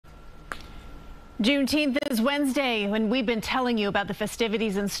Juneteenth is Wednesday, and we've been telling you about the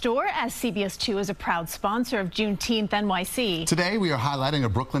festivities in store as CBS 2 is a proud sponsor of Juneteenth NYC. Today, we are highlighting a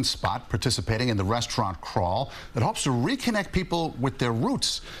Brooklyn spot participating in the restaurant crawl that hopes to reconnect people with their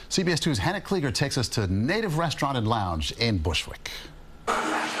roots. CBS 2's Hannah Kliger takes us to Native Restaurant and Lounge in Bushwick.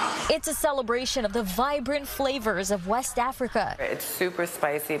 It's a celebration of the vibrant flavors of West Africa. It's super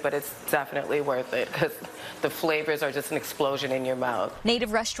spicy, but it's definitely worth it because the flavors are just an explosion in your mouth.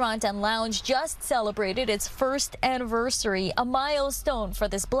 Native Restaurant and Lounge just celebrated its first anniversary, a milestone for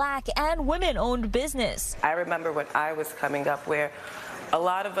this Black and women-owned business. I remember when I was coming up where a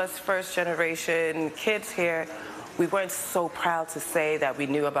lot of us first-generation kids here, we weren't so proud to say that we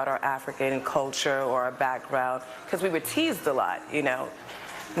knew about our African culture or our background because we were teased a lot, you know.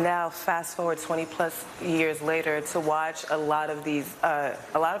 Now, fast forward 20-plus years later, to watch a lot of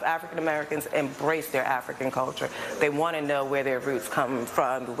African Americans embrace their African culture. They want to know where their roots come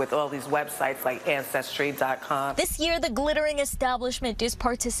from with all these websites like Ancestry.com. This year, the glittering establishment is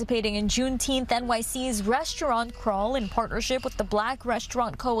participating in Juneteenth NYC's restaurant crawl in partnership with the Black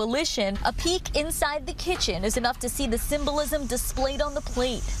Restaurant Coalition. A peek inside the kitchen is enough to see the symbolism displayed on the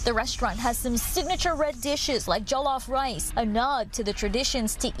plate. The restaurant has some signature red dishes like jollof rice, a nod to the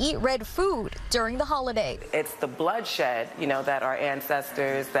traditions to eat red food during the holiday. It's the bloodshed, you know, that our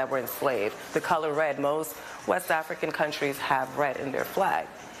ancestors that were enslaved. The color red, most West African countries have red in their flag,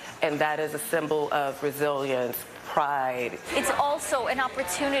 and that is a symbol of resilience, pride. It's also an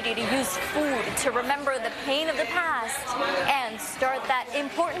opportunity to use food to remember the pain of the past and start that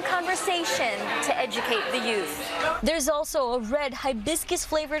important conversation to educate the youth. There's also a red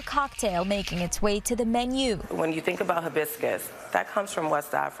hibiscus-flavored cocktail making its way to the menu. When you think about hibiscus, that comes from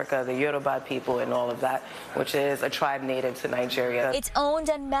West Africa, the Yoruba people and all of that, which is a tribe native to Nigeria. It's owned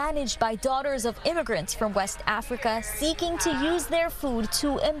and managed by daughters of immigrants from West Africa seeking to use their food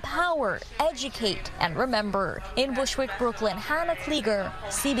to empower, educate, and remember. In Bushwick, Brooklyn, Hannah Kliger,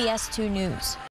 CBS 2 News.